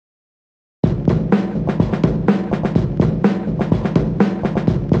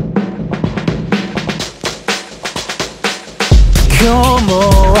今日も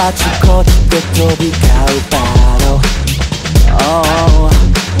あちこちで飛び交うバトル Oh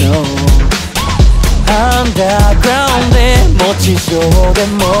no アンダーグラウンドでも地上で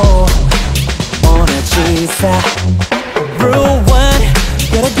も同じさ Rule 1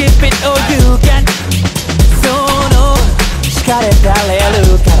 Gotta give it all you got その力で荒れ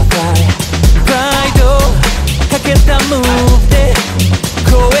るから Fly プライドかけたムーブで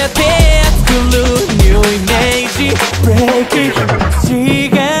こうやって作るニューイメージ Break it 血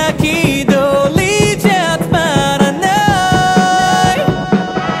が気取りじゃつまらない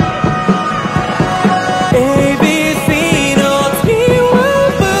ABC の月を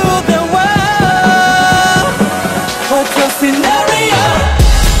舞台は What's your scenario?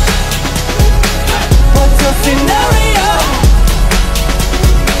 What's your scenario?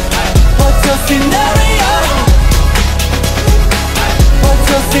 What's your scenario? What's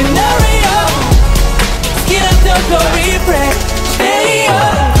your scenario? 好きなとこリプレイしてよ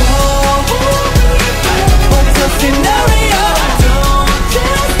What's your scenario?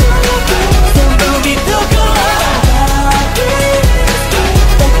 全部見どころ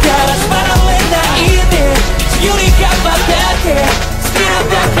だから縛られないで自由に頑張って好きな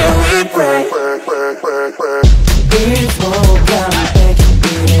だけリプレイいつも完璧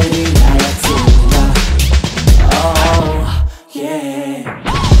見れるなやつは Oh yeah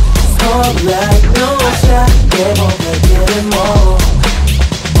Spotlight の下でもだけでも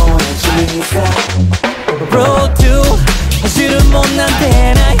同じさ Road to 走るもんなん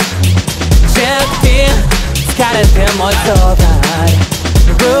てない Just feel 疲れても It's alright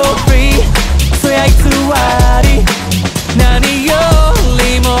Road free そや偽り何よ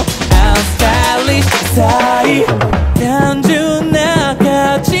りもアンスタイリッシュさい単純な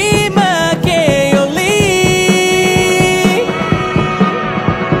勝ち負けより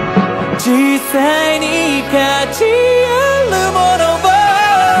実際に価値あるものを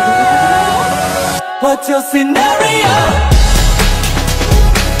What's your scenario?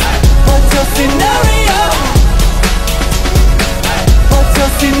 What's your scenario? What's your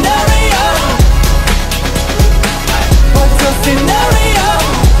scenario? What's your scenario?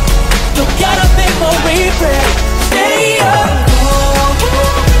 どっからでもリプレイしてよ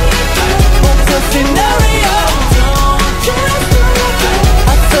What's your scenario?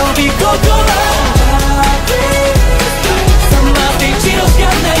 遊び心さまって一度しか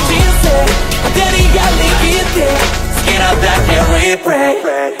ない人生当てにやりきって好きなだけリプレイ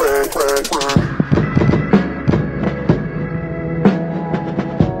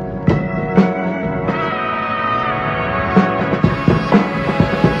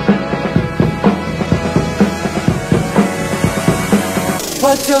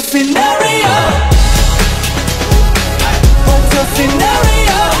What's your scenario? What's your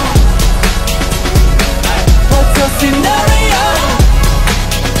scenario? What's your scenario?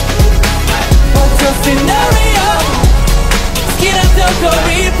 What's your scenario? 好きなとこ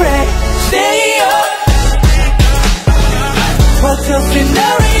リプレイしてよ What's your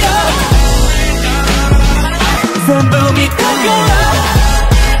scenario? 全部見たから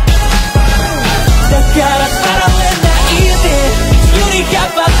だから縛られないでYou need to get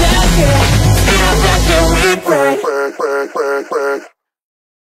back there. You don't have to replay.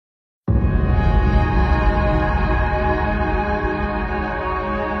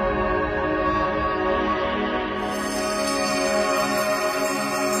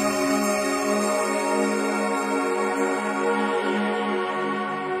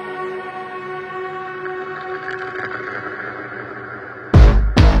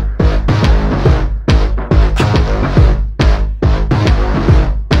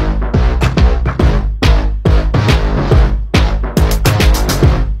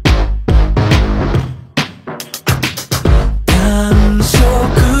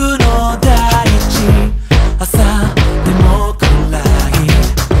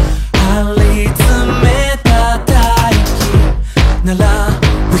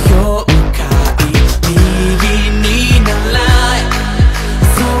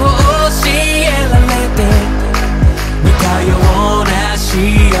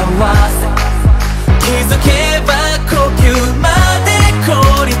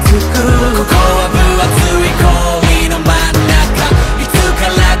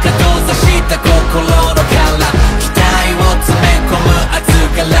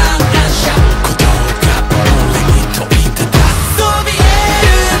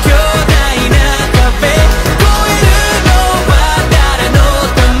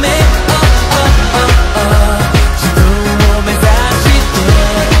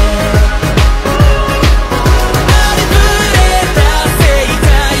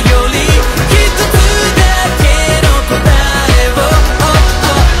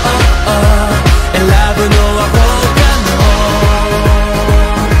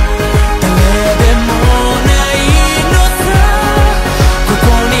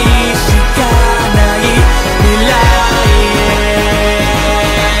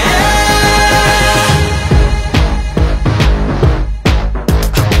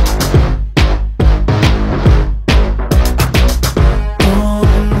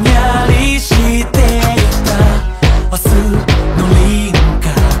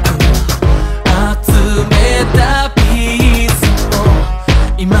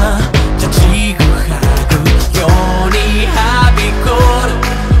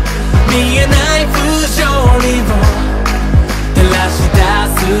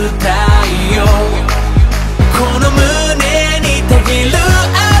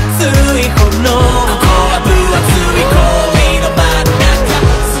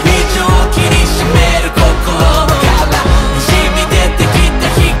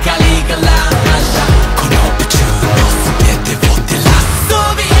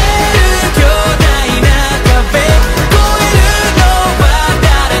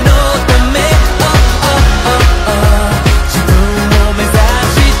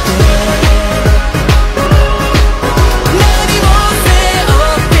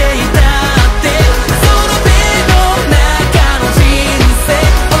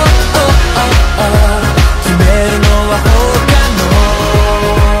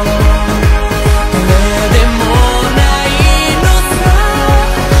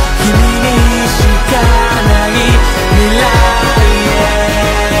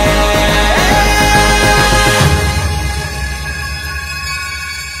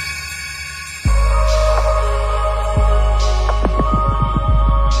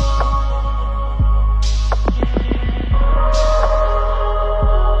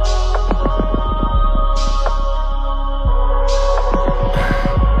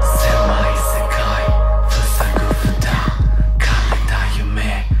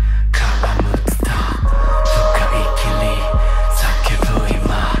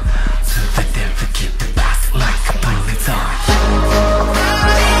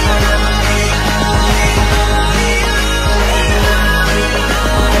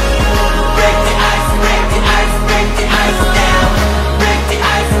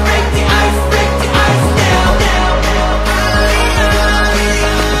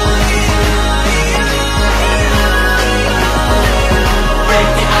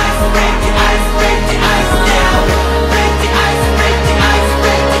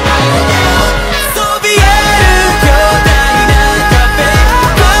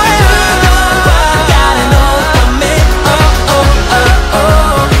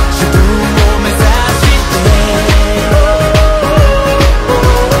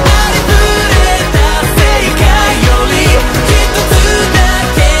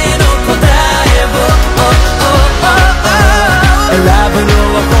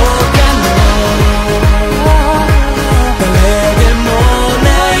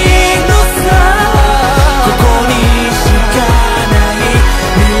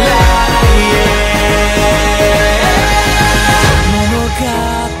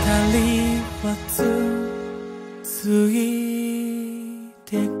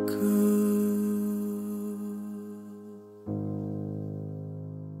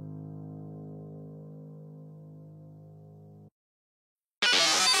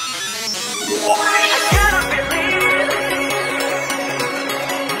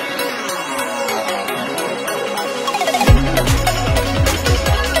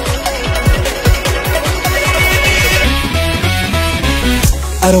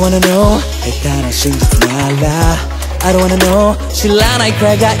 don't wanna know 下手な真実なら I don't wanna know 知らないく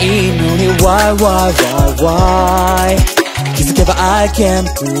らいがいいのに Why why why why 気づけば I came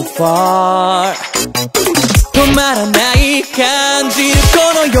too far 止まらない感じる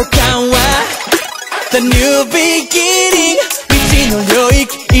この予感は The new beginning 未知の領域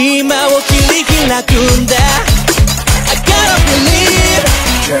今を切り開くんだ I gotta believe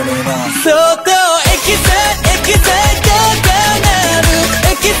そっとエキサイトがなる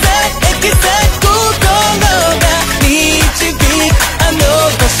エキサイト心が導くあの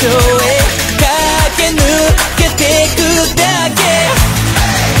場所へ駆け抜けてくだけ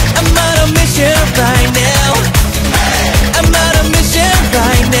I'm on a mission right now I'm on a mission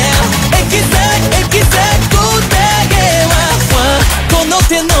right now エキサイト答えはこの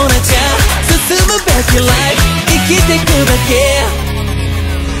手の中進むべき life 生きてくだけ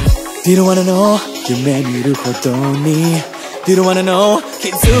Didn't wanna know 夢見るほどに Didn't wanna know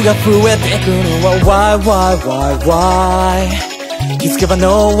傷が増えてくのは Why 気づけば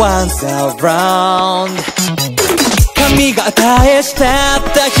No one's around 神が与えしたっ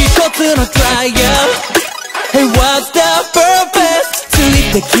た一つの trial Hey what's the purpose 釣り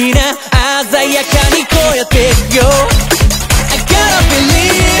的な鮮やかに超えてくよ I gotta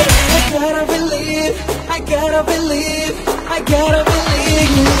believe I gotta believe I gotta believe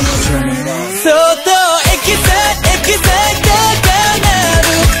そっとエキサイトがなる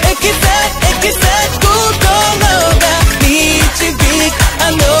エキサイト心が導く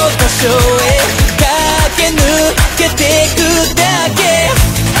あの場所へ駆け抜けてくだけ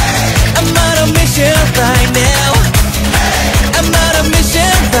I'm on a mission right now I'm on a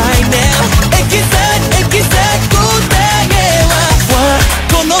mission right now エキサイト答えは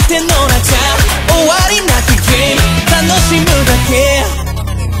この手の中終わりなき dream 楽しむだけ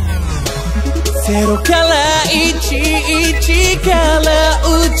0から11から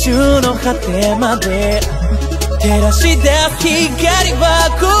宇宙の果てまで照らし出す光は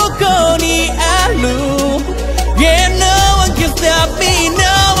ここにある Yeah, no one can stop me, no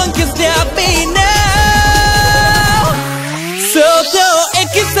one can stop me now そっとエ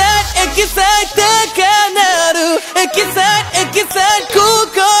キサイトがなるエキサイト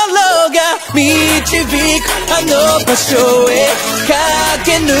心が導くあの場所へ駆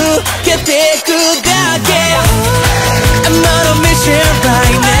け抜けてくだけ I'm on a mission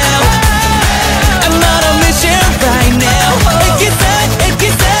right now I'm on a mission right now エキサイ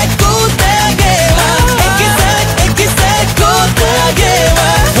ト答えはエキサイト答えは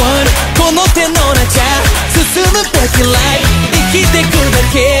One この手の中進むべき life 生きてくだ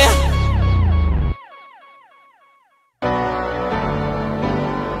け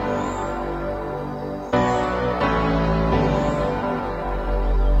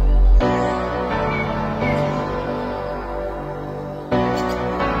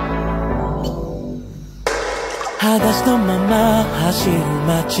裸足のまま走る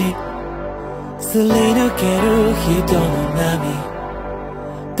街すり抜ける人の波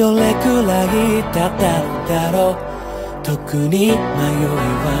どれくらい経ったのだろう特に迷いは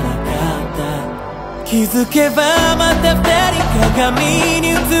なかった気づけばまた二人鏡に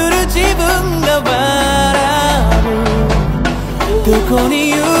映る自分が笑うどこに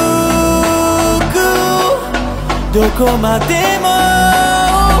行くどこまでも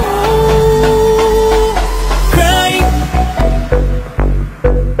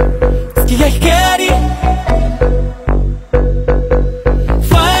月が光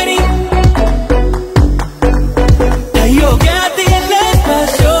Fighting 太陽が出ない場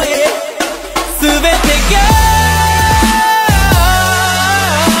所へ全てが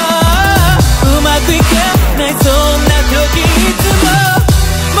うまくいかないそんな時いつも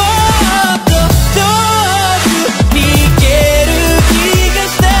もっと遠く逃げる気が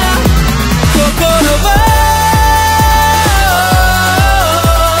した心は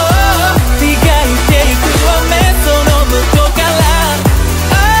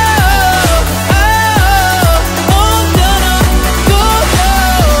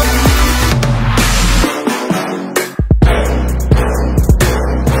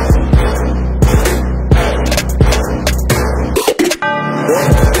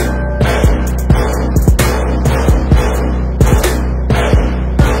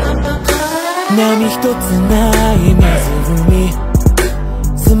波一つない湖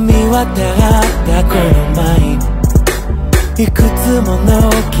澄み渡ったこの前いくつもの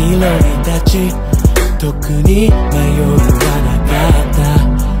岐路に立ち特に迷いはなかっ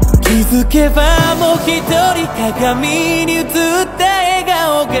た気づけばもう一人鏡に映った笑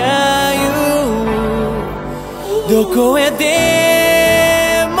顔が言うどこへで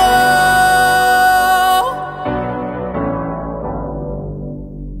も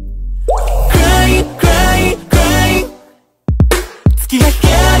月が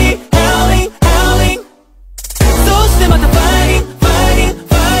光 Howling Howling そしてまた Fighting Fighting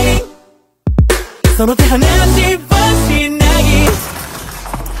Fighting その手離しはしない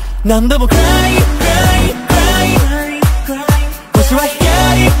何度も Cry Cry Cry 星は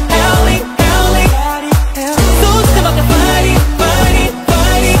光 Howling Howling そしてまた Fighting Fighting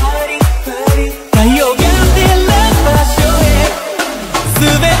Fighting 太陽が照らす場所へ全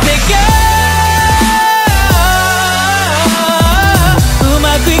てがう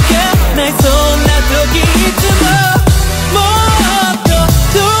まくいかないそんな時いつももっと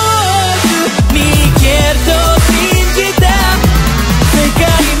遠くに行けると信じた世界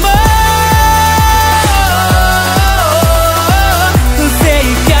も不正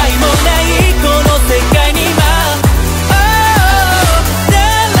解もないこの世界にはだ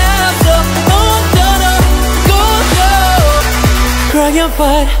らと本当のことを Cry and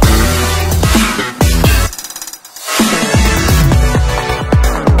fight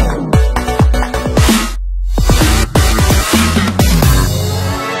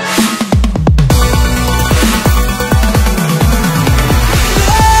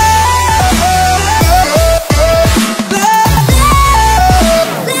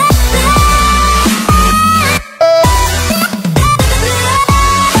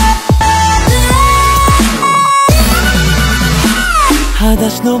裸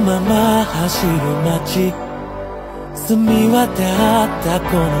足のまま走る街澄み渡った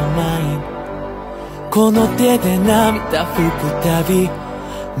このマインこの手で涙拭くたび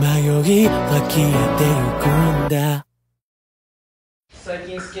迷いは消えてゆくんだ最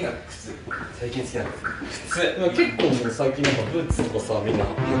近好きな靴結構もう最近なんかブーツとかさみんなよ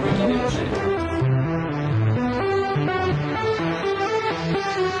く着てるし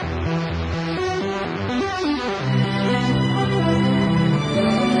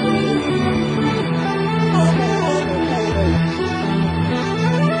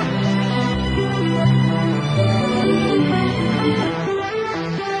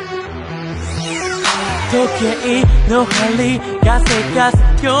時計の針がせか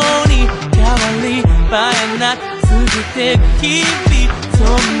すように変わり映えなく過ぎて日々そ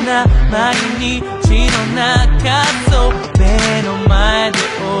んな毎日の中そう目の前で起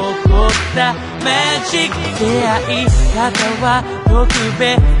こったマジック出会い方は特別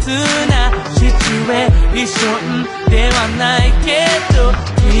なシチュエーションではないけど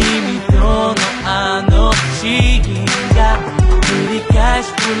君とのあのシーンが繰り返し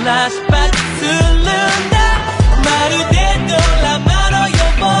フラッシュバックするんだまるでドラマのよ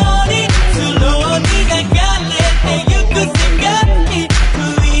うにスローに流れてゆく世界不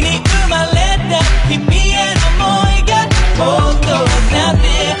意に生まれた君への想いが本当だって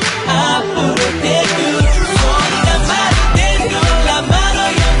溢れてくそんなまるでドラマの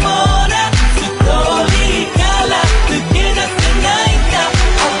ようなストーリーから抜け出せないんだ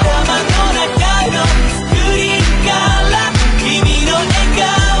頭の中のスクリーンから君の笑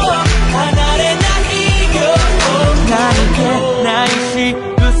顔離れないよ何気ない仕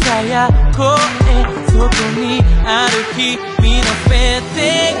草や声そこにある君の全て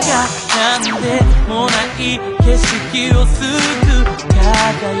が何でもない景色をすぐ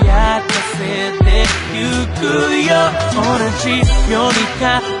輝かせてゆくよ同じように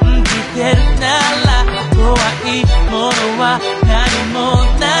感じてるなら怖いものは何も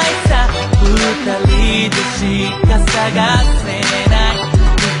ないさ二人でしか探せない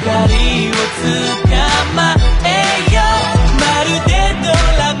光を捕まえよまるでド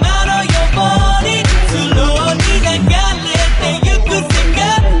ラマのようにスローに流れてゆく世界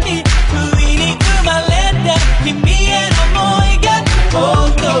不意に生まれた君への想いが本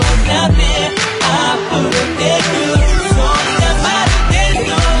当だって溢れてくそんなまるでド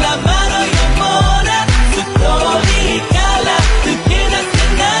ラマのようなストーリーから抜け出せ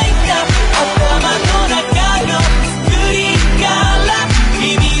ないんだ頭の中のスクリーンから君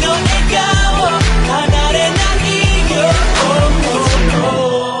の笑顔離れないよ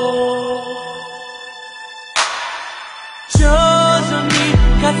徐々に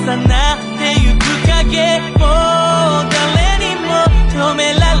重なってゆく影もう誰にも止め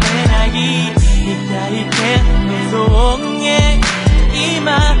られない未体験の草原今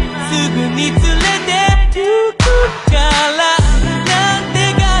すぐに連れてゆくからなんて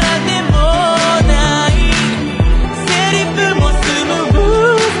からでもないセリフもスムー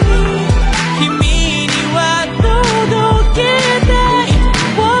ズに君には届けたい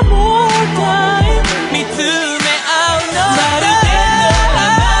One more time 見つめ合うのまるでドラマ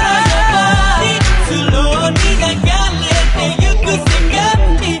のようにスローに流れてゆく世界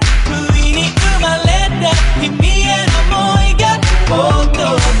不意に生まれた君への想いが本当だ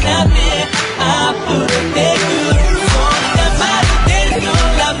って溢れてくそんなまるで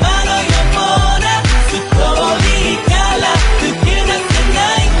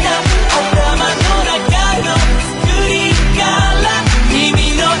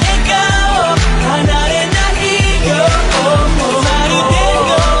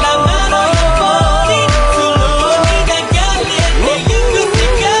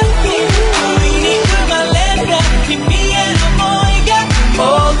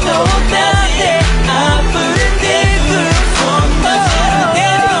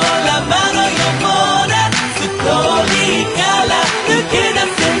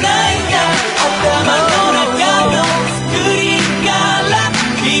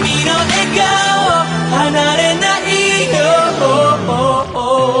君の笑顔離れないよ。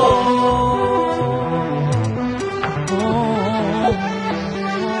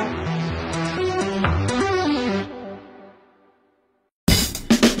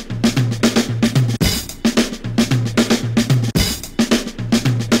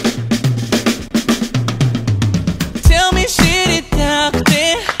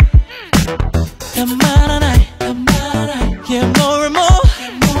たまらない、yeah, more and more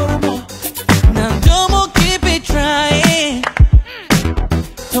何度も keep it trying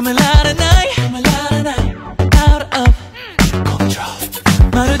止められない out of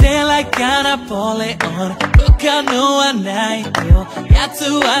control まるで like a Napoleon 不可能はないよ奴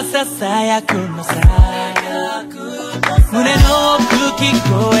はささやくのさ胸の奥聞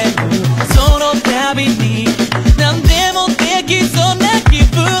こえるその度に何でもできそうな気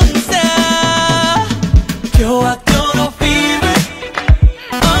分さ今日はこの fever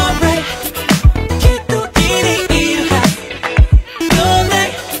alright きっと気に入るはず No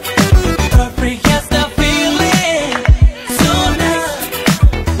night perfect as the feeling So nice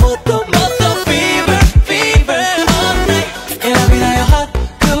もっともっと fever alright 選びなよ hot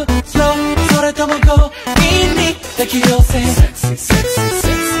cool slow それとも強引に抱き寄せ Sexy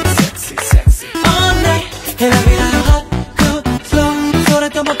sexy sexy all night 選びなよ hot cool slow それ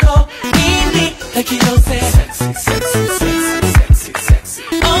とも強引に抱き寄せ Sexy sexy sexy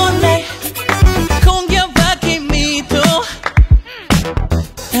all night 今夜は君と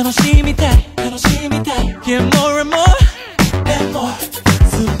楽しみたい Yeah more and more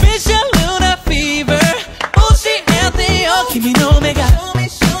スペシャルな fever 教えてよ君の目が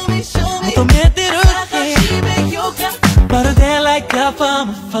求めてるまるで like a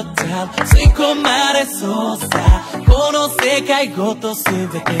femme fatale 吸い込まれそうさこの世界ごとす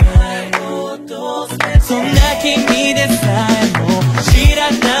べてそんな君でさえも知ら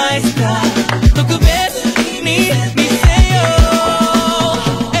ないスタイル特別に見せよ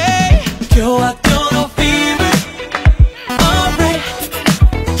う、今日はこの fever alright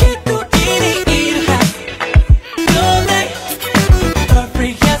きっと気に入るはず No night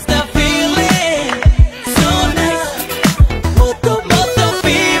perfect as the feeling So nice もっともっと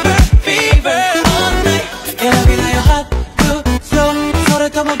fever all night 選びなよ hot cool slow それ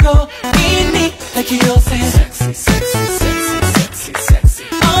とも強引に抱き寄せ Sexy sexy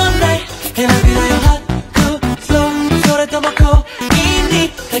all night 選びなよ hot cool slow それとも強引に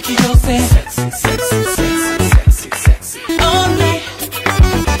抱き寄せ Sexy sexy all night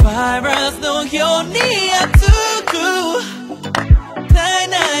バイブスのように熱く体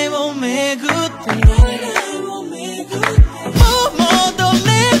内を巡ってもう戻れ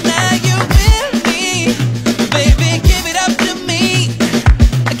ない夢に Baby give it up to me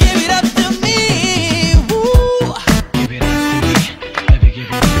Give it up to me Woo. Give it up to me, baby, give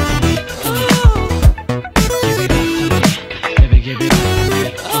it up to me. Give it up to me, baby, give it up to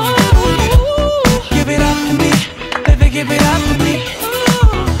me. Give it up to me, baby, give it up to me.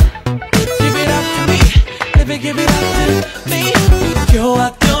 Give it up to me, baby, give it up to me. 今日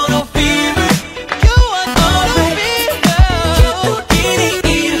はこの fever, 今日はこの fever. きっと気に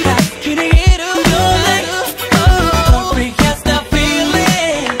入るはず、気に入る Your life, perfect as the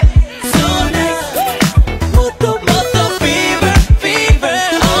feeling. So nice, もっともっと fever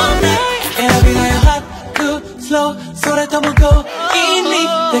all night. 選びなよ hot, cool, slow, それとも強引に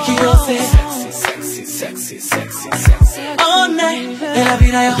抱き寄せ Sexy all night 選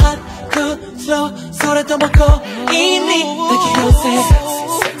びなよ hot, cool, slow それとも強引に抱き寄せ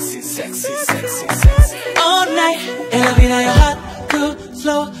Sexy all night 選びなよ hot, cool,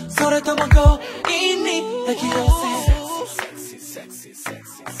 slow それとも強引に抱き寄せ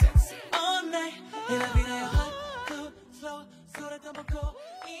Sexy all night 選びなよ hot, cool, slow それとも強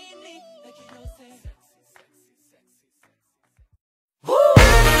引に抱き寄せ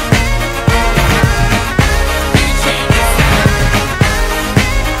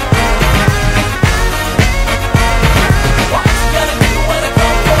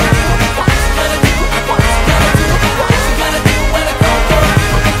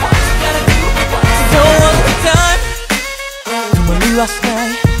はしない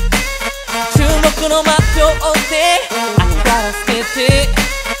注目の的を追って当たらせて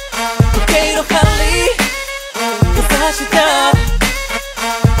時計の針かざした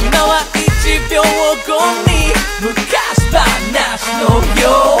今は1秒後に昔話の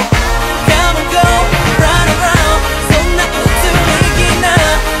よう Come and go, run around そんな移り気な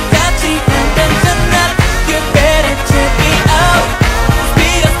立ち判断じゃなく You better check me out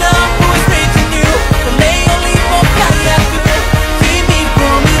Speed us now, who is reaching you 誰よりも早く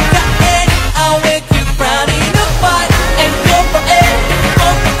I'll make you proud in the fight and go for it.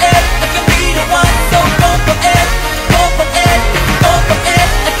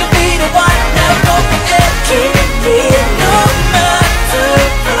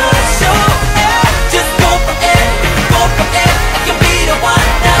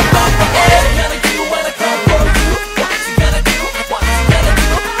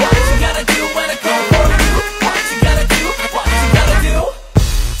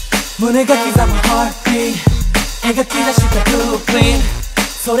 胸が刻む Heartbeat 描き出したブループリント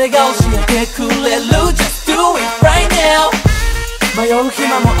それが教えてくれる Just do it right now 迷う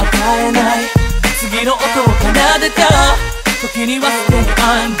暇も与えない次の音を奏でた時にはすでに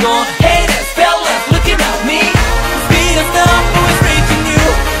I'm gone Haters, fellas, looking at me Speed of stop, always reaching you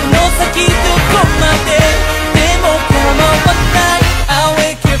この先どこまででも構わない I'll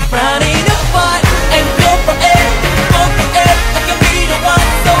wake you Friday the fight And go for it, go for it I can be the one,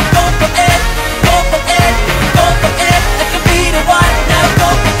 so go for it Go for it, go for it I can be the one, now go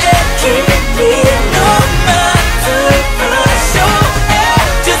for it Keep me no matter for sure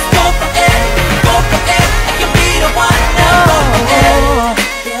Just go for it, go for it I can be the one, now go for it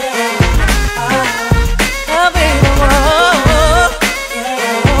I'll be the one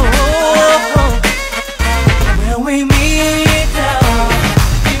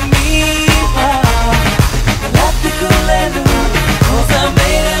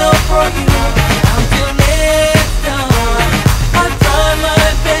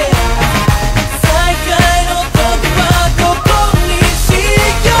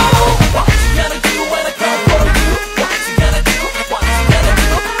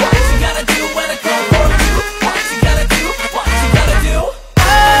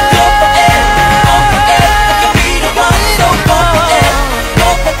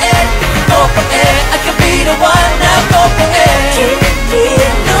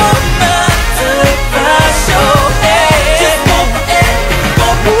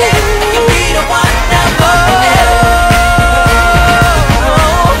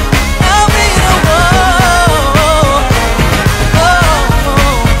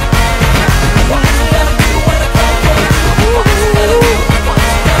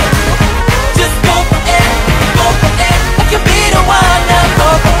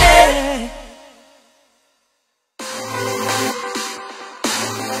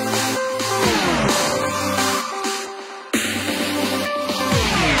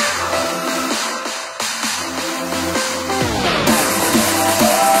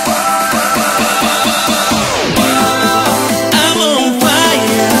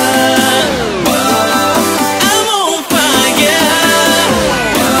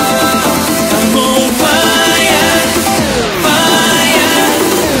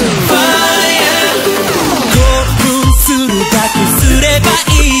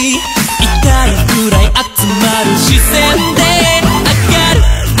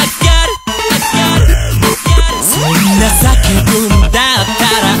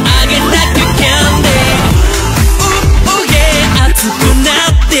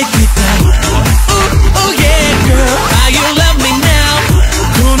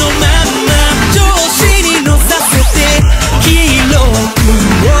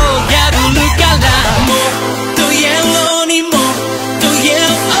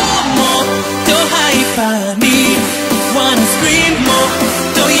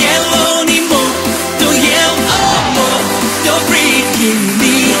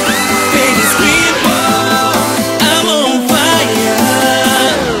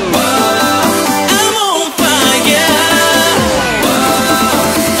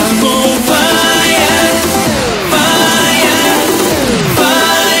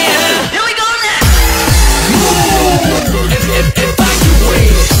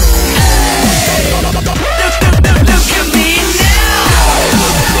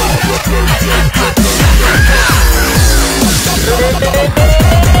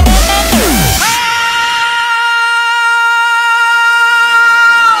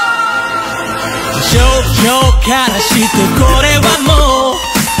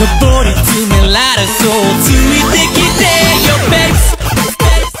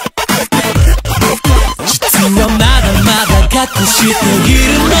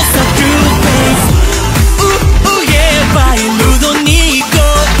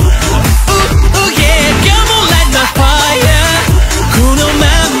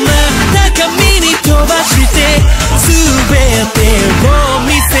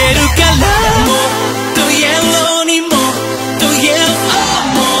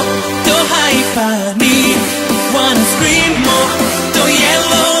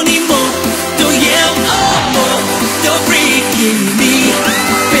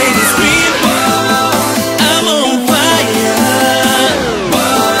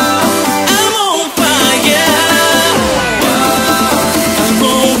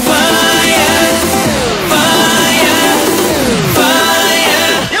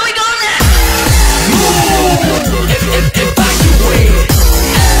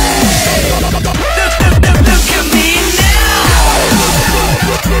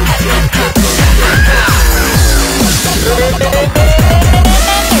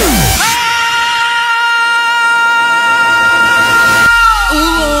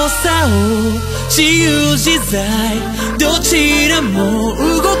自由自在どちらも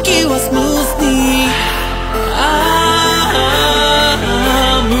動きはスムーズに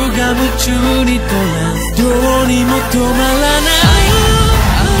無我夢中にトランスどうにも止まらない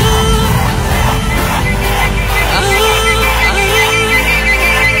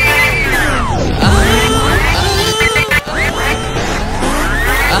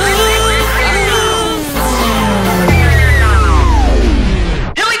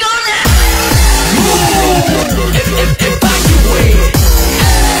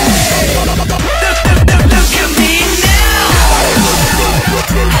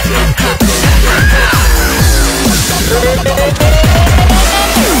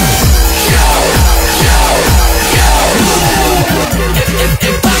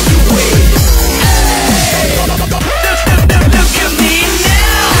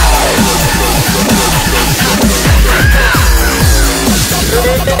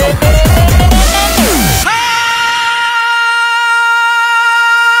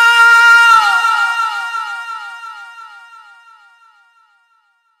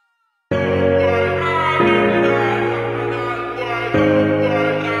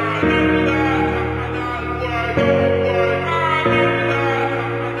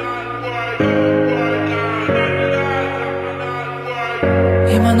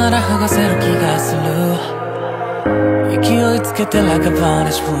今なら剥がせる気がする勢いつけて like a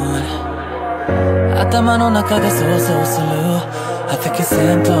varnish wound 頭の中で想像する I think it's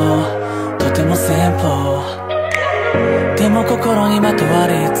simple とても simple でも心にまとわ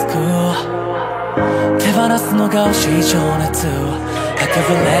りつく手放すのが惜しい情熱 I could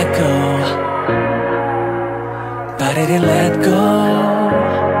let go But it didn't let go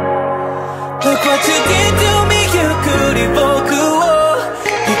Look what you did to me ゆっくり僕を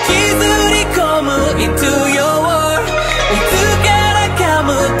引きずり込む into your world いつからかむ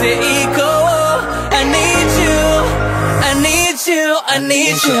っていこう I need you I need you I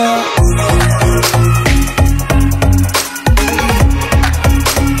need you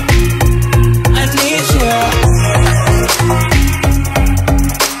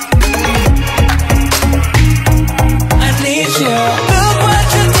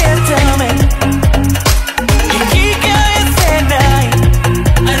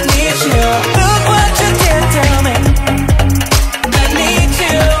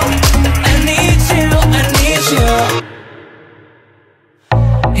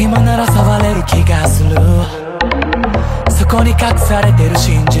今なら触れる気がするそこに隠されてる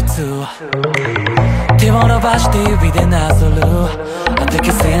真実手を伸ばして指でなぞる I think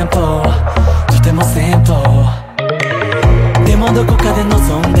it's simple とても simple でもどこかで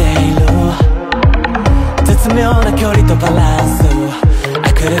望んでいる絶妙な距離とバランス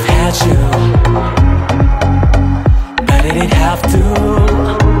I could have had you But it didn't have to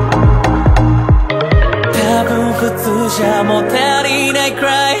多分普通じゃもう足りないく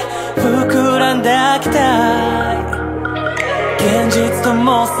らい膨らんだ期待現実と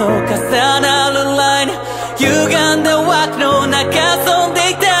妄想重なるライン歪んだ枠の中遊んで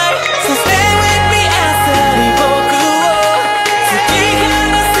いたい So stay with me 朝に僕を突き放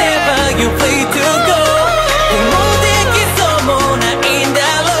せば You free to go でもできそうもないんだ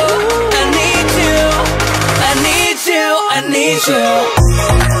ろう I need you I need you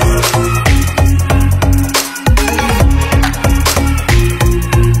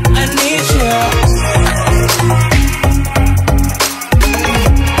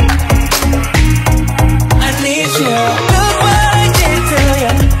I need you Look what I did to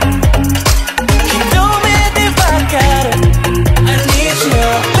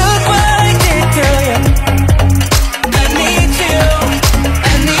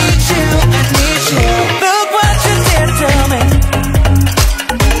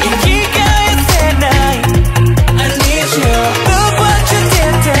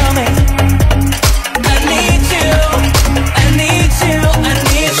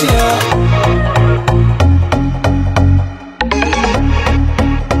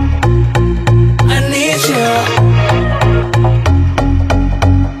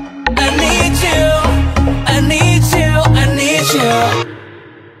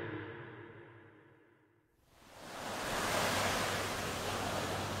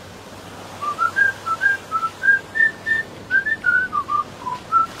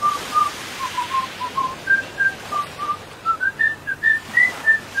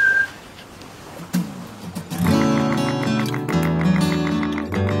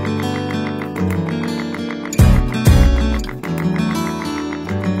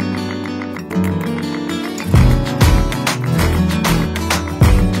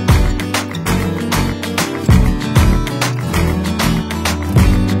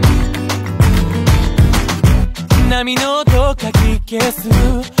波の音かき消す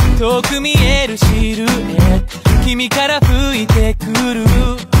遠く見えるシルエット君から吹いてくる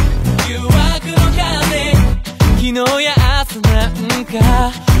誘惑の風昨日や明日なんか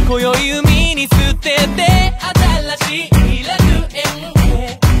今宵海に捨てて新しい楽園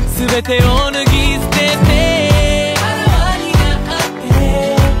へ全てを脱ぎ捨ててあらわになって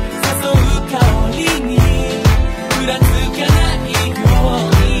誘う香りにふらつかないよう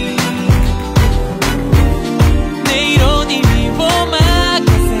に音色に身を任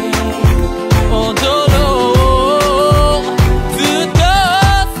せ踊ろうずっと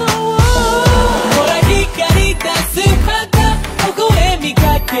そうほら光出す肌微笑みか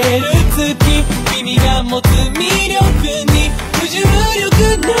ける月君が持つ魅力に不重力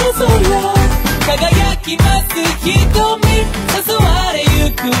の空輝きます瞳誘われ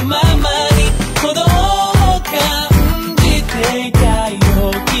ゆくままに鼓動を感じていたよ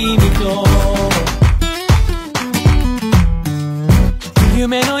君と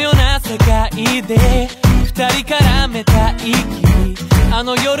夢のような世界で二人絡めた息あ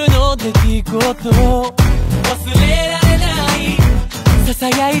の夜の出来事忘れられない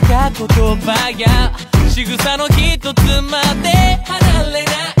囁いた言葉や仕草の一つまで離れ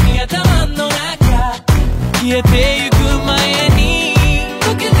ない頭の中消えてゆく前に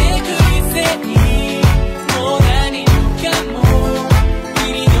溶けてく異性にもう何もかも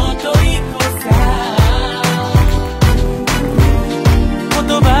君の虜さ言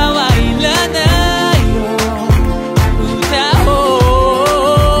葉はいらないよ歌お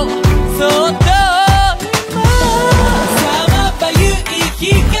うそっと今さまばゆい光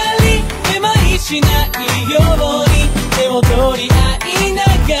めまいしないように手を取り合いなが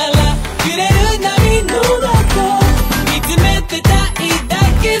ら揺れる波の中見つめてたいだ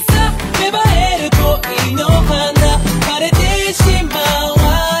けさ芽生える恋の花枯れてしまわ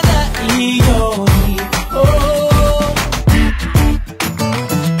ないように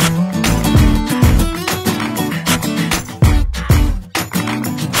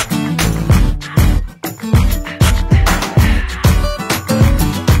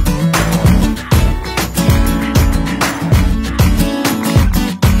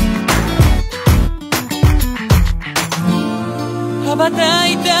羽ばた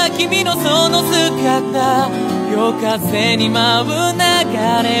いた君のその姿夜風に舞う流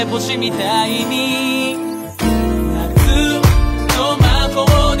れ星みたいに夏の魔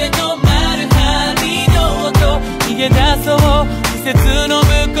法で止まる針の音逃げ出そう季節の向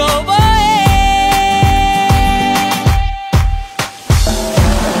こうへ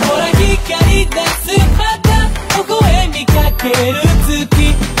ほら光出す肌微笑みかける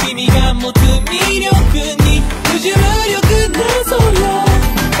月君が持つ魅力に不重力の空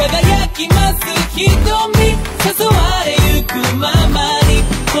輝きます瞳誘われゆくままに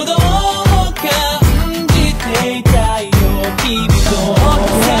鼓動を感じていたよ君と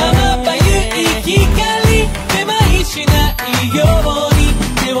さまばゆい光めまいしないように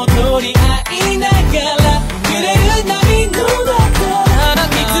手を取り合いながら揺れる波の中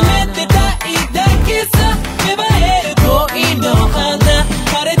見つめてたいだけさ芽生える恋の花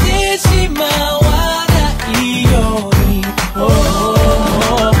枯れてしまわないように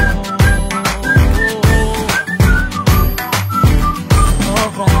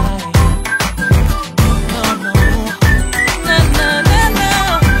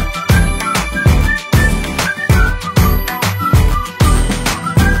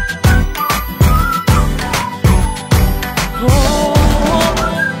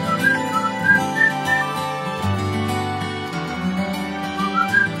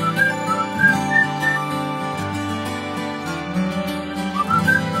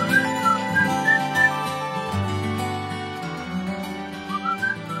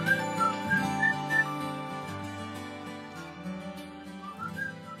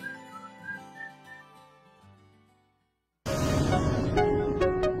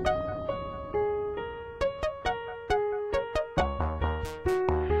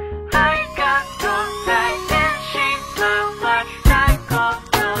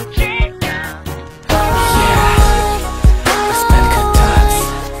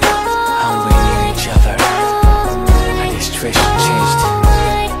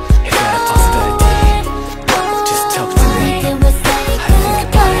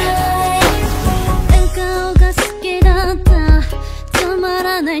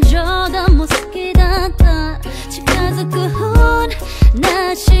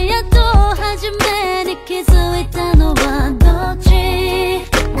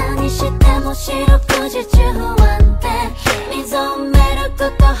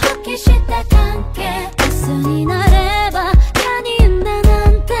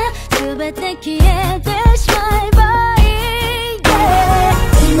消えてしまえば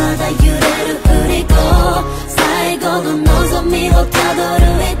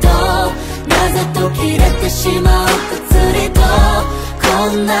こ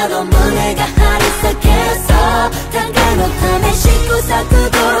んなの胸が張り裂けそう互いのため試行錯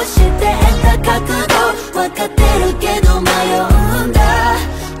誤して得た角度分かってるけど迷うんだ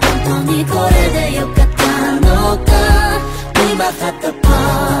本当にこれでよかったのか We might have to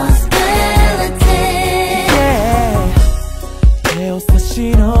possibility、手を差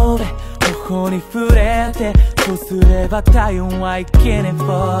し伸べ頬に触れてそうすれば体温はいけね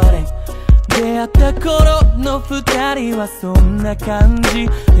falling出会った頃の二人はそんな感じ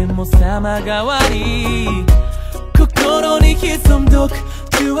でも様変わり心に潜んどく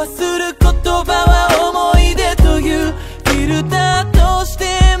中和する言葉は思い出というフィルターとして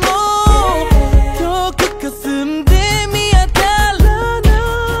も遠く霞んで見当たらな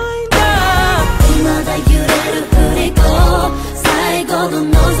いんだ未だ揺れる振り子最後の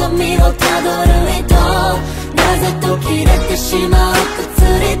望みをたどる人なぜ途切れてしまう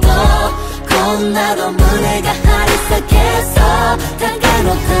薬とこんなの胸が張り裂けそう互いの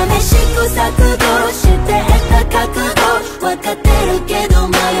ため試行錯誤して得た角度分かってるけど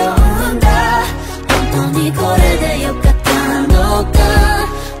迷うんだ本当にこれでよかったのか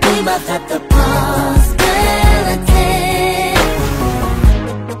We might have to possibility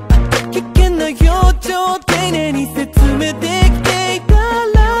危険な予兆丁寧に説明できていた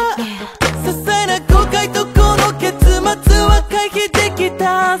ら些細な後悔とこの結末は回避できた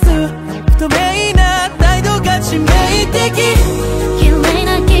はず不透明な態度が致命的綺麗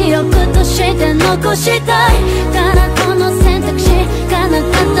な記憶として残したいからこの選択肢がなか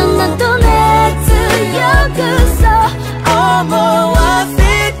ったなどね強くそう思わせ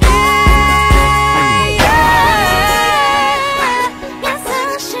て、優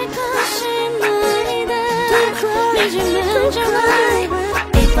しくしないで惨めんじゃない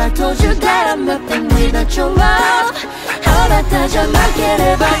If I told you that I'm nothing without your love あなたじゃなけ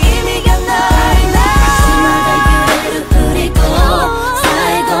れば意味がないなまだ揺れる振り子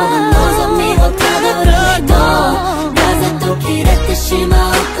最後の望みをたどる人なぜ途切れてしま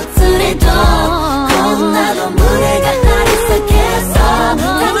う薬とこんなの胸が張り裂けそう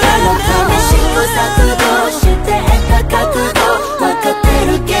互いのため試行錯誤して得た角度分かって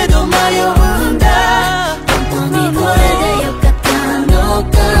るけど迷うんだ本当にこれでよかったの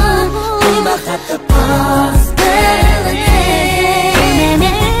か We might have to possibility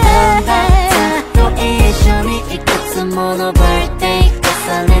ずっと一緒にいくつものバーデー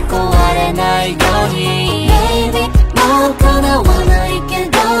重ね壊れないように Baby もう叶わないけ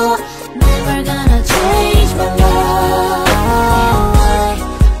ど Never gonna change my love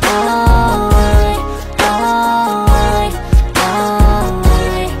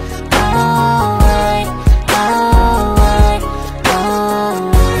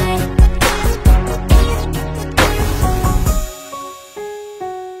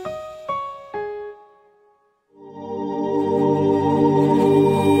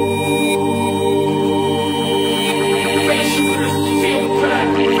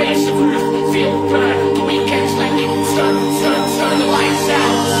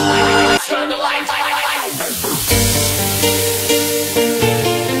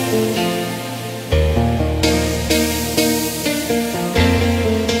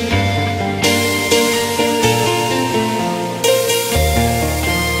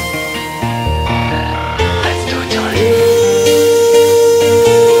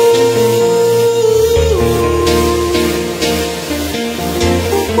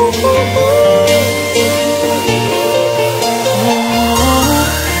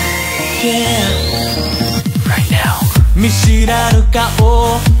見知らぬ顔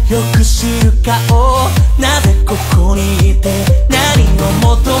よく知る顔なぜここにいて何を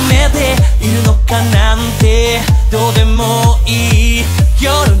求めているのかなんてどうでもいい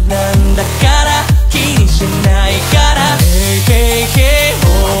夜なんだから気にしないから Hey hey hey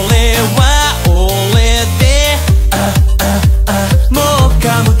俺は俺でもう過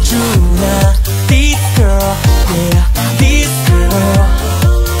夢中な This girl yeah this girl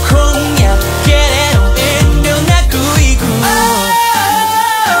今夜けれど遠慮なく行く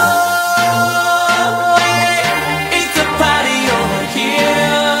It's a party over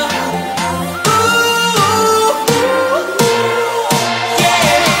here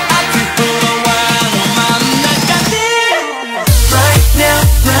Yeah 熱いフロアの真ん中で Right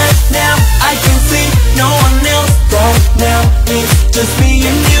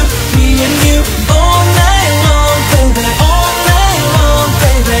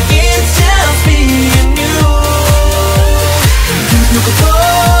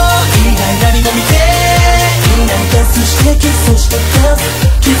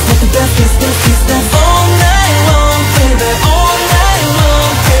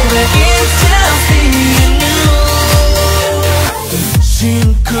シ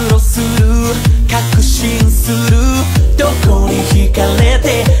ンクロする確信するどこに惹かれ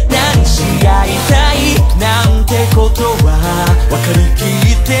て何し合いたいなんてことは分かりき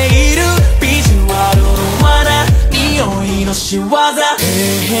っているビジュアルの罠匂いの仕業それ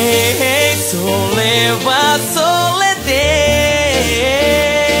はそれで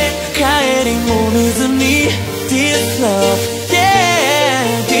帰りも見ずに This love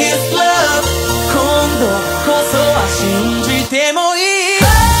yeah This love 今度こそは信じてもいい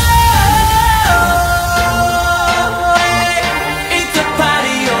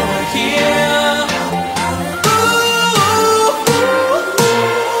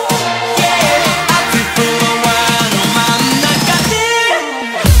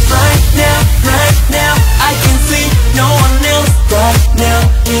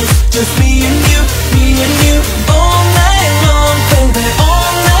Just me and you, me and you all night long, baby,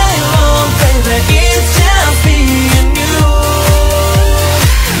 all night long, baby. It's just me and you.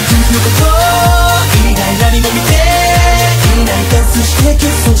 君のこと以外何も見ていないダンスしてキ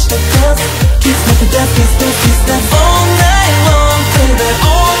スをしたダンス Kiss like a dance, kiss, dance, kiss, dance all night long, baby,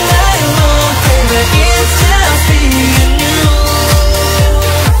 all night long, baby. It's just me and you.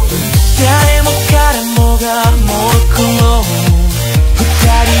 誰も彼もがもうこの二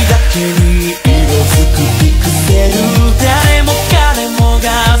人だけに色づくピクセル誰も彼もが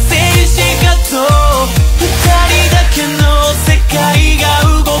静止画像二人だけの世界が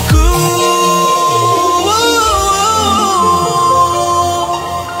動く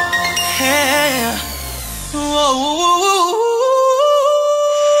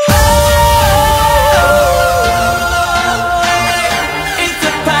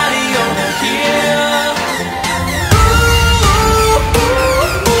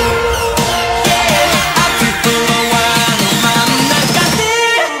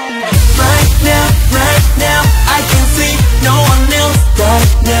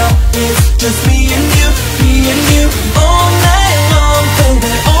Just me and you, me and you all night long,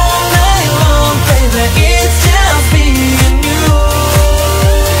 baby, all night long, baby. It's just me and you.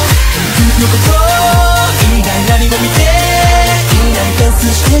 君のこと以外何も見ていないダンス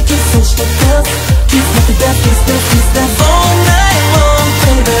してキスをしたダンス Kiss like a dance, kiss, dance, kiss, dance all night long,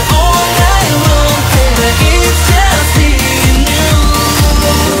 baby, all night long, baby. It's just me and you.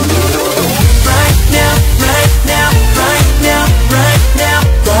 Right now, right now, right now, right now,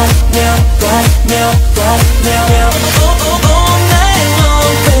 right now. Right now, right now, oh, oh, all night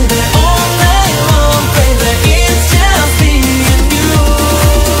long, baby, all night long, baby, it's just me and you.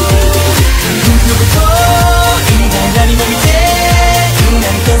 君のこと以外何も見ていな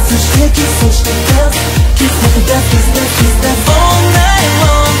いダンスしてキスをしてダンス Kiss like a dance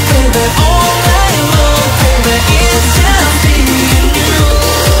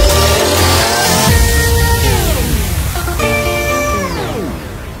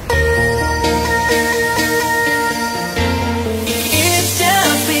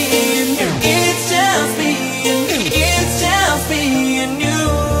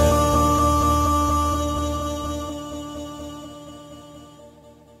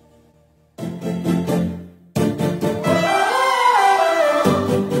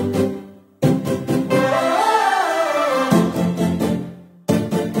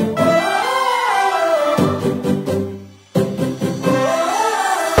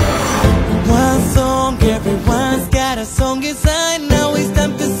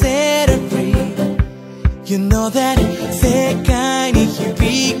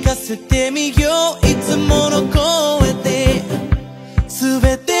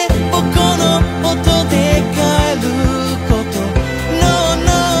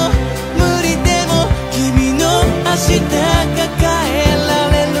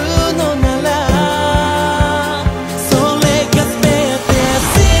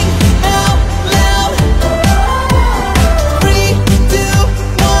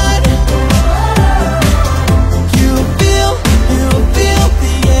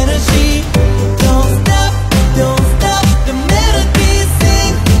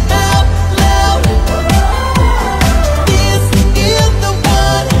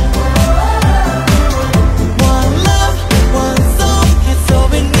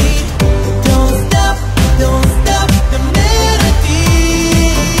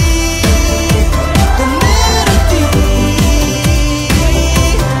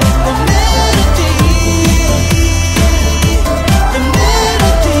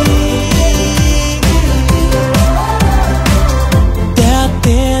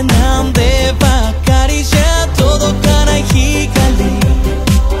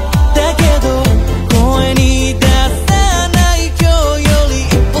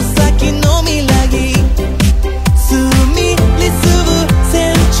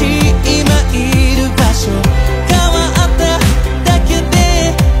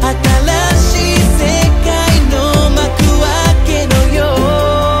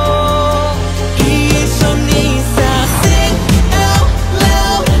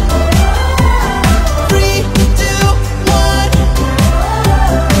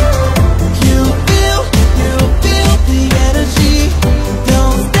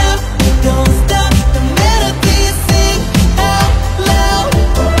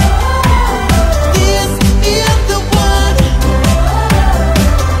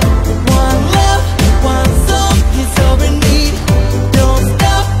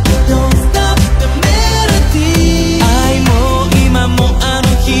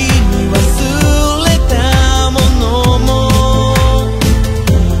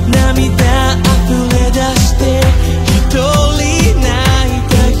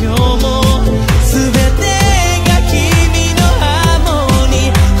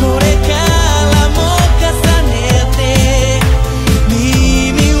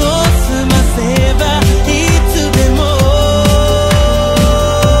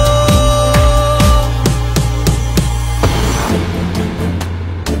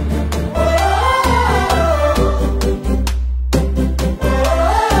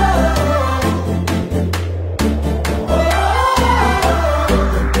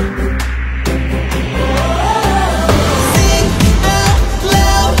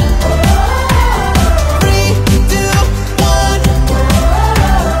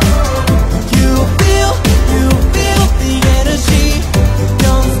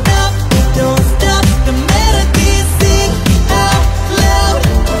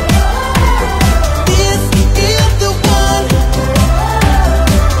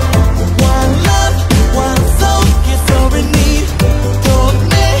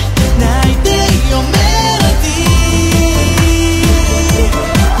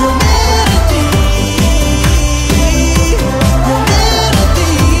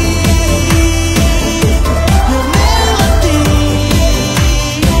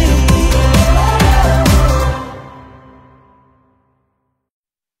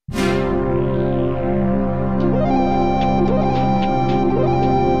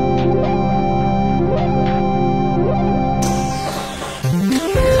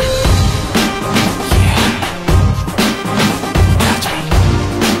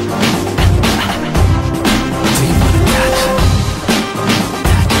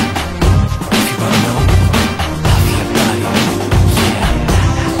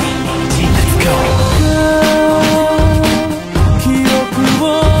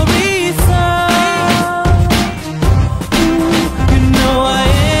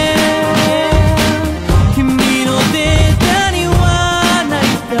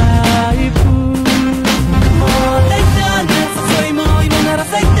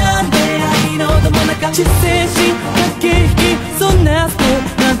知性し駆け引きそんなステ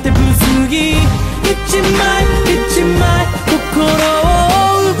ッなんて不過ぎ一枚一枚心を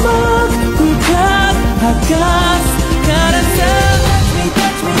奪う深く剥がすからさ Touch me,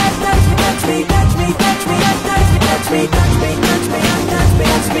 touch me, touch me, touch me, touch me, touch me, touch me, touch me, touch me,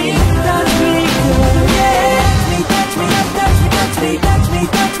 touch me, touch me, yeah. Touch me, touch me, touch me, touch me,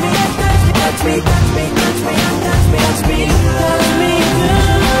 touch me, touch me, touch me, touch me, touch me, touch me, touch me, touch me, girl.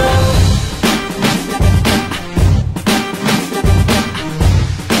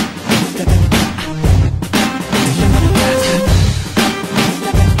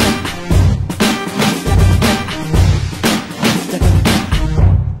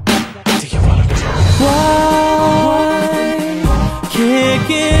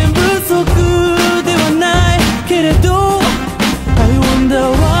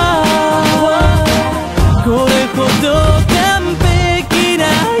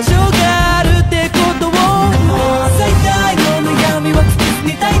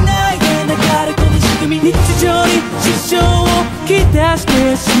し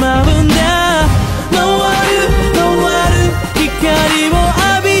てしまうんだ回る光を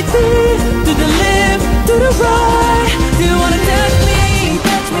浴びて To the left, to the right Do you wanna touch me?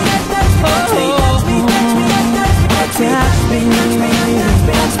 Touch me, touch me, touch me, touch me, touch me, touch me, touch me, touch me,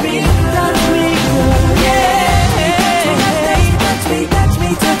 touch me, touch me, yeah. Touch me, touch me, touch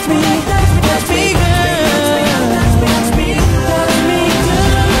me, touch me, touch me, touch me, touch me, girl.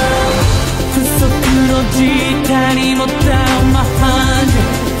 不足の時代にも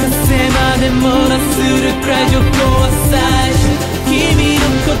風まで漏らするくらい情報は最初君の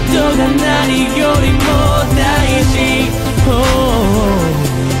ことが何よりも大事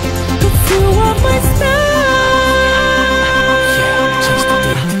Cause you are my star Yeah, just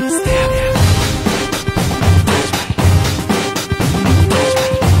don't understand it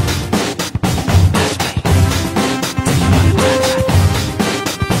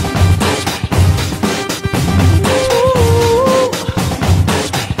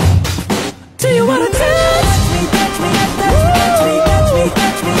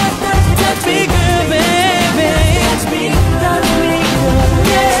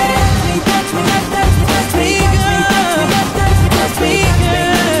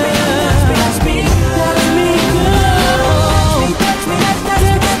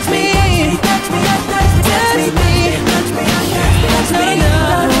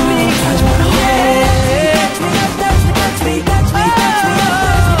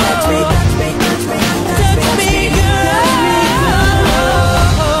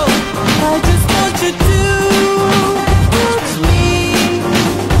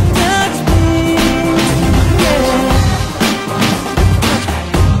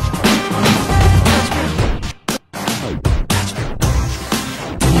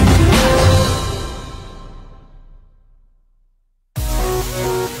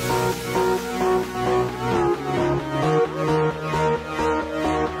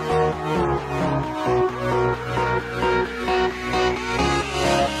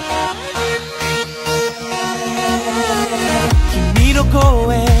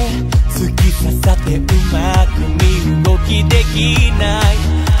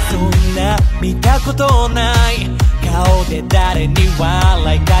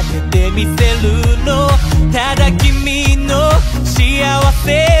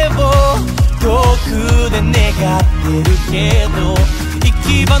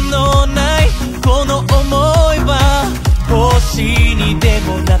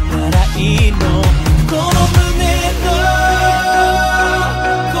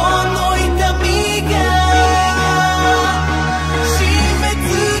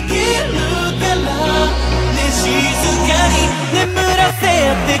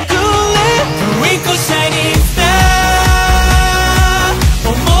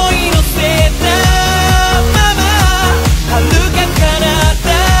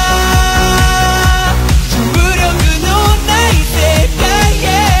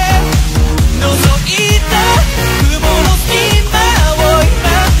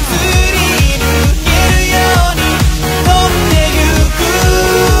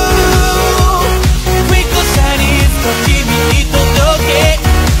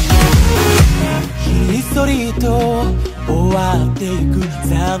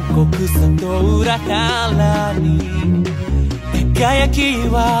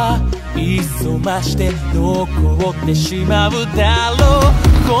しまうだろう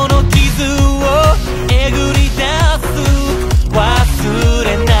この傷をえぐり出す忘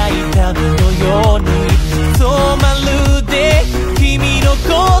れないためのようにそうまるで君の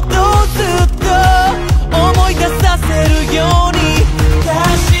ことをずっと思い出させるように確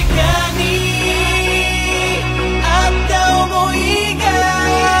かに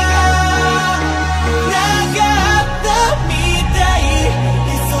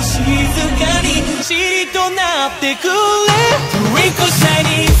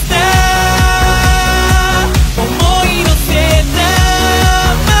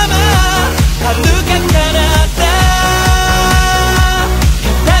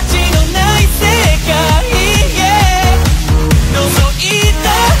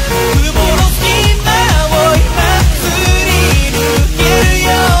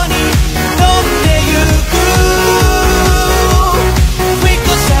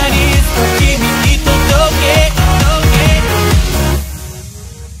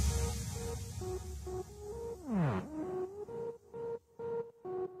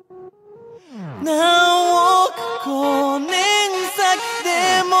何億光年先で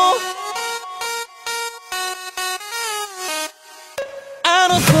もあ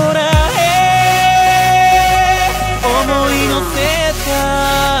の空へ思い乗せた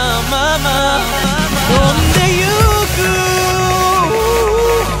まま飛んでゆく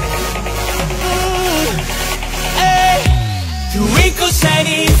Twinkle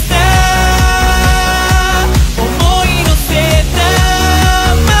shining star 思い乗せた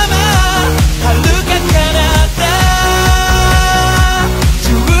まま遥か彼方重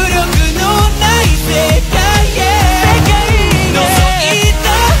力のない世界へ覗いた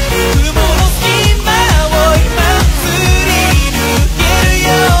雲の隙間を今すり抜けるよ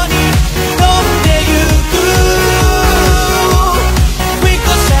うに飛んでゆく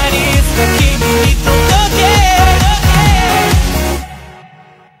Twinkle shining star 君に届け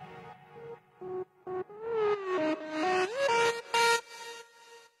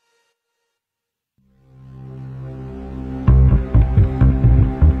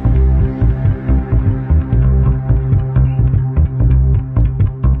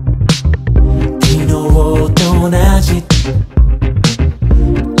同じ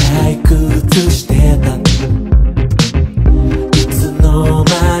退屈してたいつの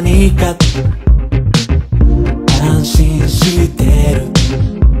間にか安心してる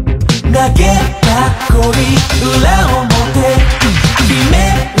投げた恋裏表決め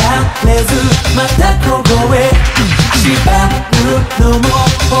られずまた凍え縛るのも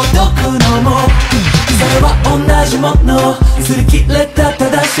ほどくのもそれは同じもの擦り切れた正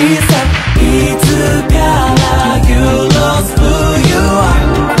しさいつから You lost who you are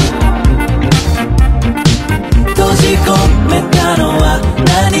閉じ込めたのは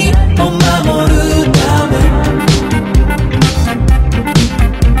何を守るため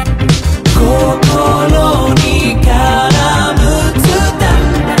心に絡むツタ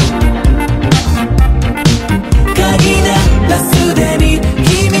鍵ならすでに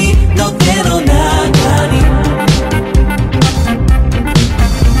君の手の中に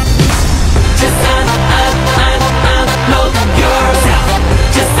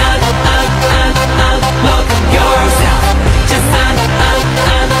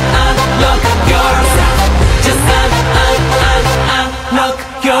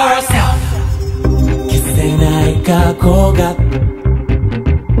過去が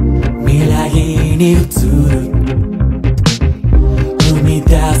未来に映る踏み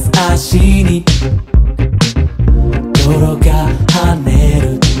出す足に泥が跳ね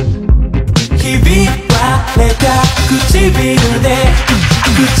るひび割れた唇で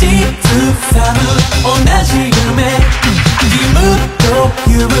口ずさむ同じ夢義務と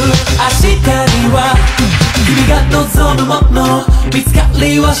いう明日には君が望むもの見つか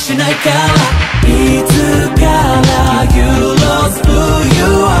りはしないからいつから You lost who you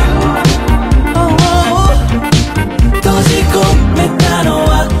are 閉じ込めたの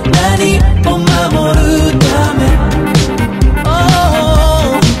は何を守るため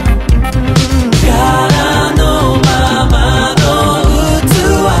空のままの器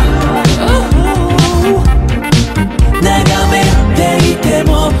眺めていても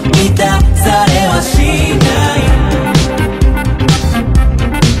満たされはしない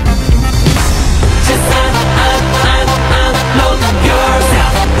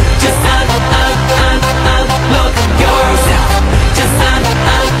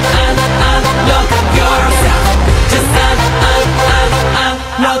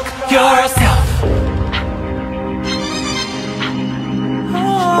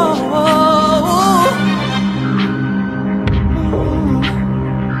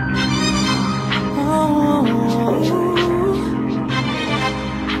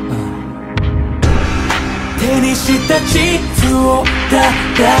した地図をた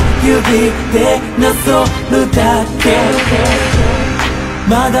だ指でなぞるだけ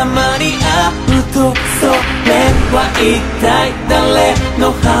まだ間に合うとそれは一体誰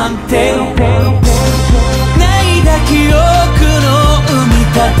の判定ないだ記憶の海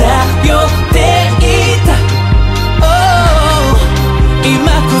漂っていた、oh、今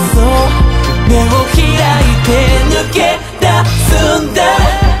こそ目を開いて抜け出すんだ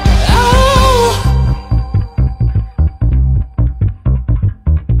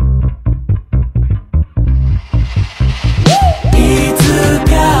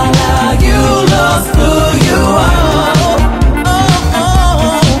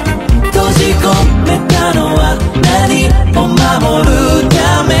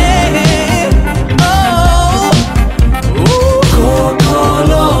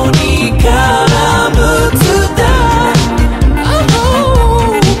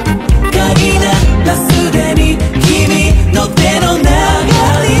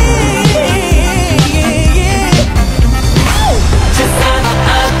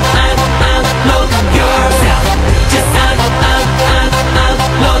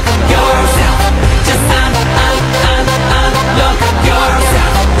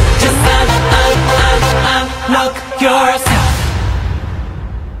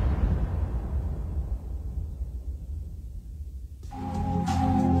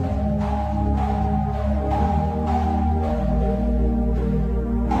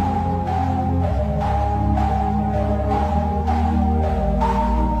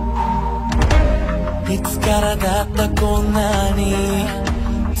からだったこんなに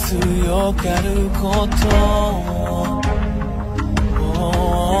強がること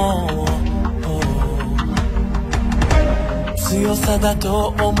強さだと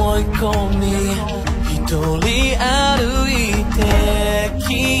思い込み一人歩いて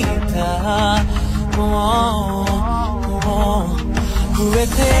きた増え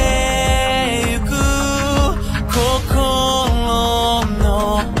てゆく心の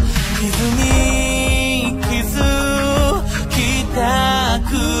傷に気づきたく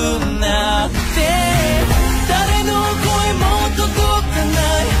なって誰の声も届かな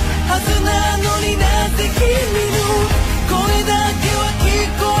いはずなのになぜ君の声だけは聞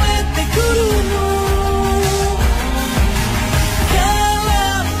こえてくるの絡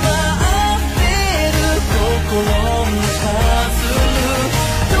まってる心のパズル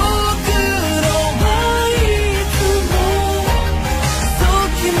遠くの前いつもそう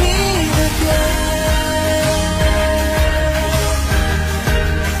君だけ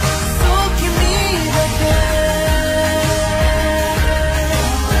そう君だけ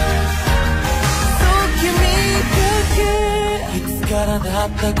そう君だけいつからだっ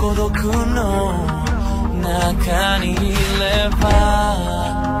た孤独の中にいれ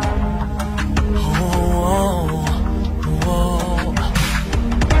ば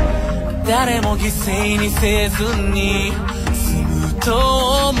誰も犠牲にせずに済む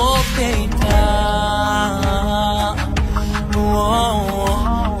と思っていた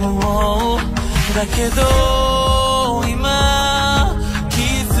だけど今気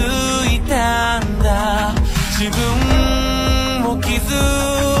づいたんだ自分を傷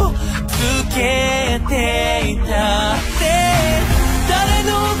つけていたって誰の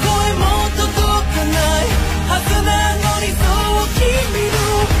声も届かないはずなのにそう君の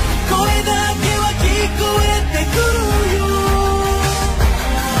声だけは聞こえてくるよ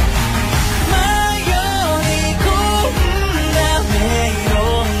迷い込んだ迷路の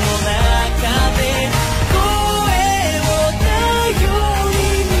中で声を頼り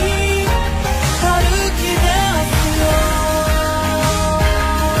に歩き出すよ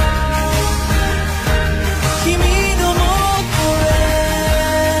君のもとへ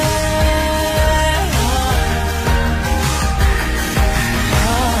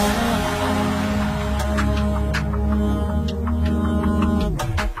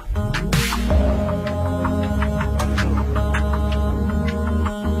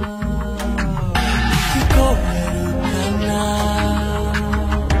聞こえるかな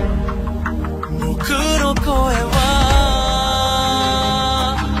僕の声は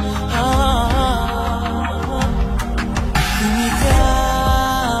君が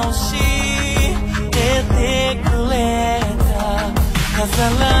教えてくれた飾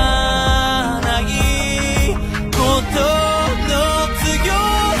らないことの強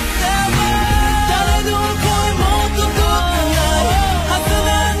さは誰の声も届かないはずな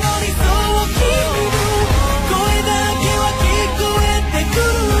のにそう君の声だけは聞こえてくる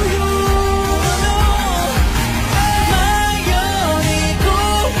よ迷い込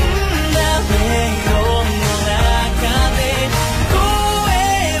んだ迷路の中で声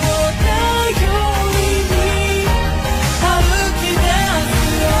を頼りに歩き出す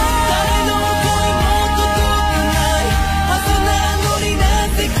よ誰の声も届かないはずなのにな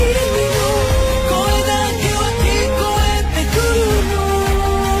ぜ君の声だけは聞こえてくるの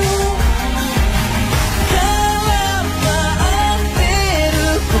絡まってる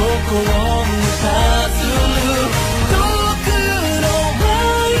心のパズル遠くの前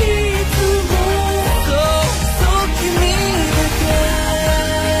いつもそう君だけ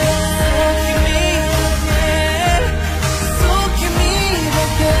そう君だ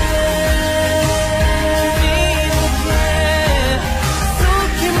けそう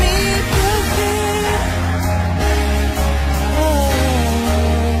君だけ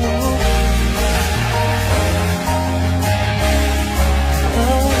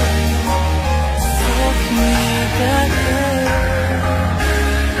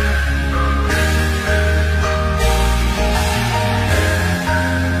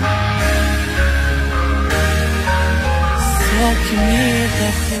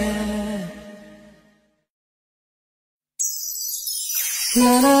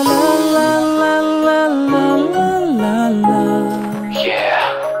La la la la la la la la la. Yeah,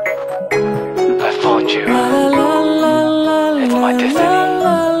 I found you. La la la la It's my destiny.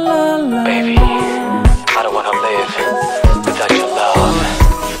 la la la. Baby, I don't wanna live without your love.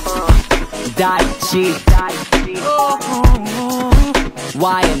 Daichi,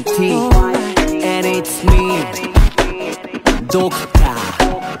 YMT, and it's me, Dr.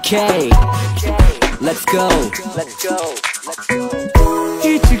 K. Let's go. 一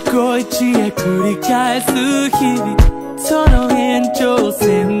一期一会繰り返す日々、その延長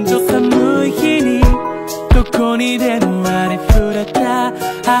線上寒い日にどこにでもありふれた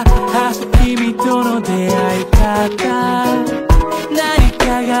君との出会い方、何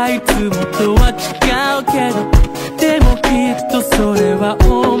かがいつもとは違うけど、でもきっとそれは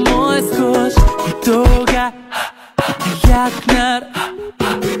思い少し人が速くなる、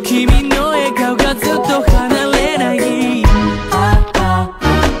君の笑顔がずっと離れない、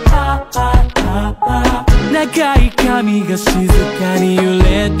長い髪が静かに揺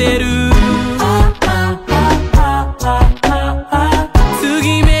れてる、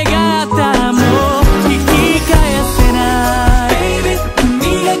次目があったらもう引き返せない、 Baby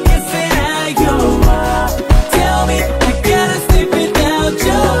君が消せないよ、 Tell me I gotta sleep without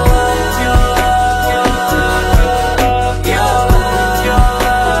your love,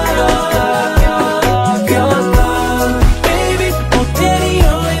 Baby もう手に負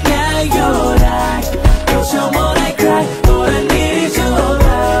えないようなどうしようもないくらい All I need is your love,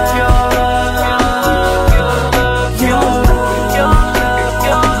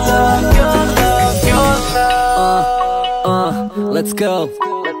 Let's go.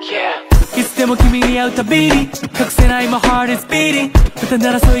 いつでも君に会うたびに隠せない My heart is beating、 歌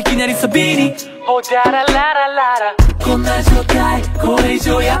ならそういきなりサビに Oh da la la la la、 こんな状態これ以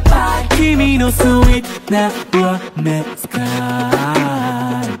上やばい、君のスイートな上目遣い、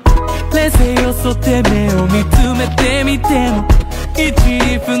冷静よそって目を見つめてみても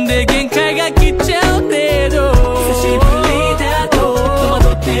 1,2 分で限界が来ちゃう程度、久しぶりだと戸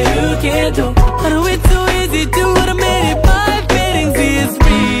惑ってるけど I know it's so easy to automate it, my feelings is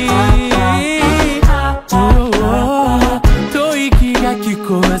free、 吐息が聞こ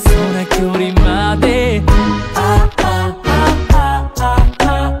えそうな距離まで、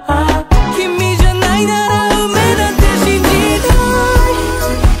君じゃないなら夢だって信じたい、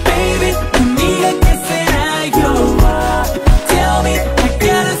 Baby 君が消せないよ、 Tell me I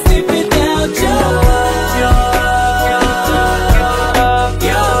gotta sleep without your love,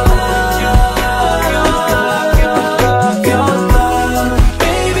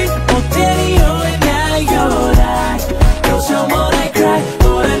 Baby もう手に負えないようなどうしようもないくらい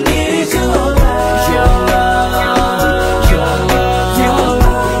All I need is your love,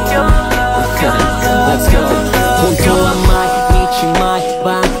 Let's go. 本当は毎日毎晩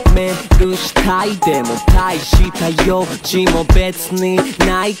メールしたい、でも大した用事も別に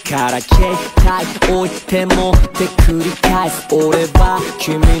ないから携帯置いてもって繰り返す、俺は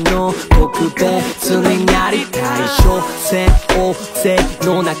君の特別になりたい、所詮大勢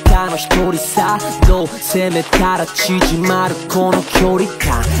の中の一人さ、どう攻めたら縮まるこの距離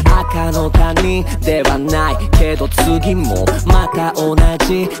感、赤の他人ではないけど次もまた同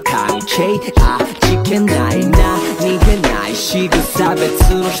じ関係、味気ないな逃げない仕草、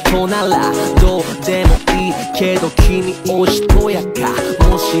別の人ならどうでもいいけど君おしとやか、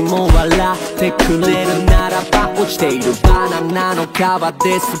もしも笑ってくれるならば落ちているバナナの皮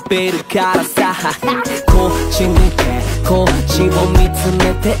で滑るからさ、こっち見てこっちを見つ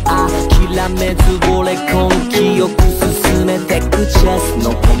めて諦めず俺根気よく進めてく、チェス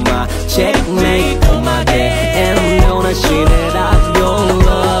の駒チェックメイトまで遠慮なしでラブよ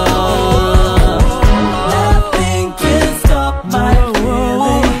Nothing can stop my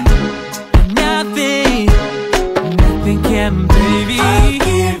feeling, nothing can, baby. I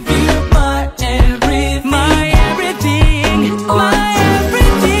give you my everything, my everything, my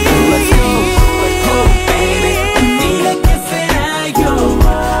everything. Let's go. Oh baby,君が消せないよ、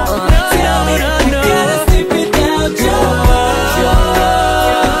 Tell me I gotta sleep without your love,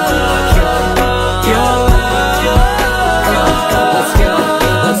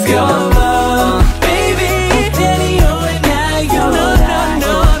 Let's go. Baby 手に負えないような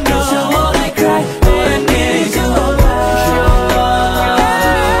どうしようもないくらい All I need is your love,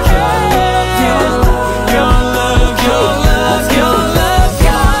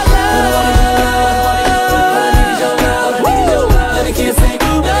 Let me kiss it,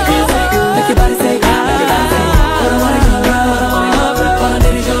 make your body say, I don't wanna go love, all I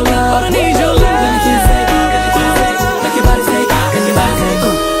need is your love, all I need is your love. Let me kiss it, make your body say, make your body say,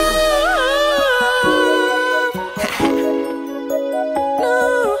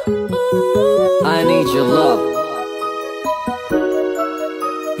 I need your love,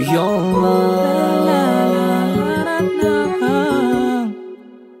 your love.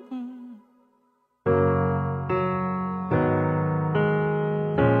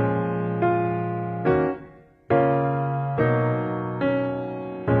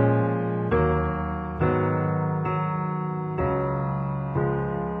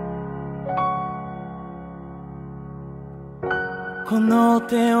 ここの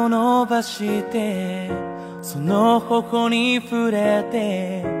手を伸ばしてその頬に触れ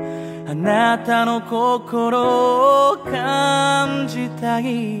てあなたの心を感じた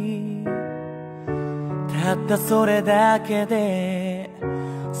い。たったそれだけで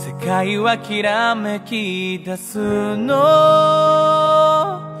世界はきらめき出すの。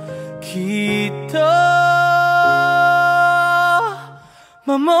きっと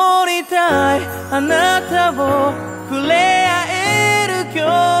守りたいあなたを触れ合える距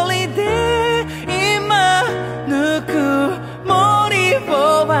離で今ぬくもりを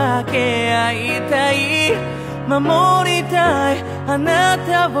分け合いたい。守りたいあな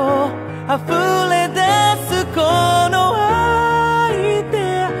たを溢れ出すこの愛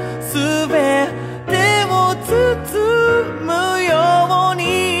で全てを包むように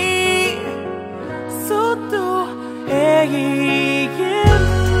そっと永遠に。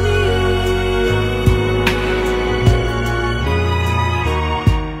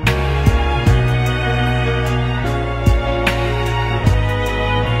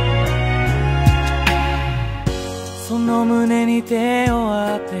その胸に手を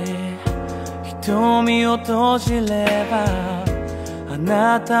当て瞳を閉じればあ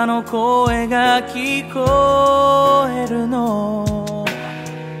なたの声が聞こえるの。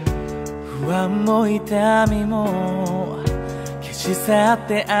不安も痛みも消し去っ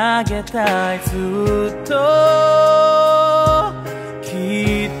てあげたい。ずっとき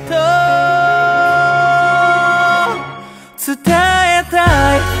っと伝えた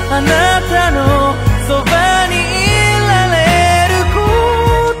いあなたのそばにいられるこ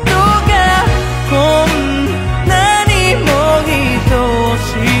とがこんなにも愛し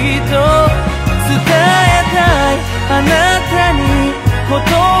いと伝えたいあなたに言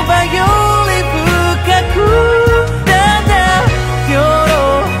葉より深くただ喜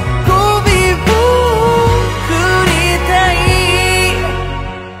びを送りたい。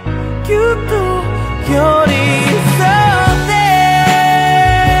ぎゅっと寄り添って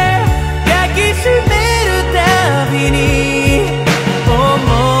抱きしめるたびに思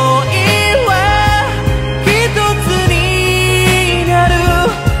いは一つになる。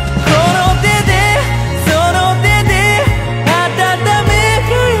この手でその手で温めか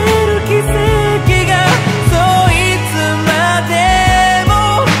える奇跡がそういつまでも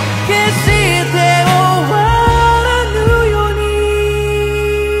決して終わらぬように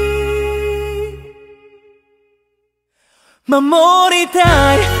守りた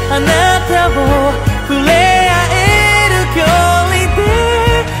いあなたを触れ合える距離で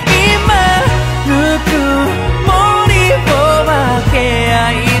今ぬくもりを分け合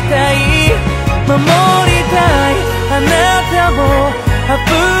いたい。守りたいあなたを